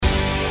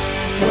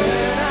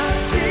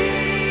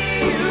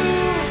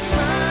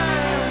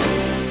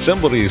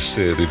Somebody has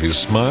said if you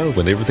smile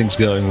when everything's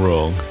going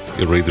wrong,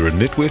 you're either a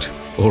nitwit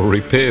or a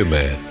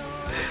repairman.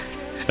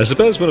 I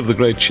suppose one of the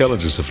great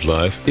challenges of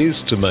life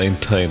is to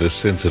maintain a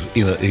sense of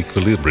inner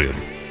equilibrium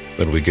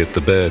when we get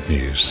the bad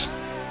news.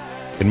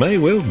 It may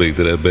well be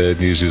that our bad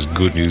news is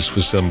good news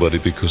for somebody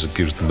because it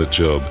gives them a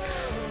job.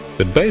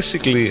 But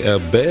basically, our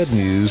bad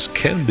news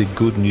can be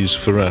good news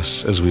for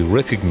us as we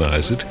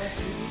recognize it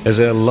as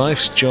our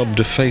life's job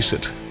to face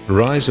it,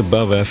 rise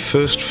above our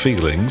first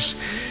feelings,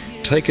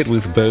 take it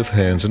with both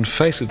hands and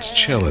face its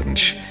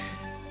challenge.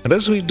 And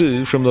as we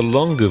do, from the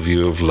longer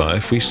view of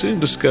life, we soon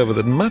discover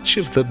that much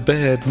of the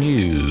bad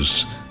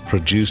news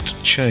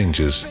produced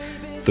changes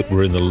that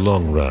were in the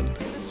long run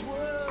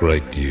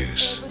great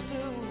news.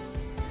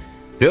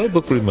 The old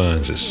book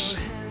reminds us,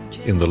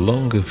 in the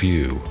longer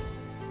view,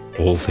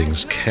 all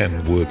things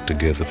can work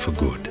together for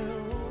good.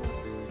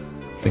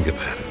 Think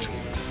about it.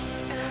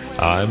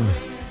 I'm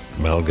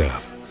Mal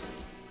Garvin.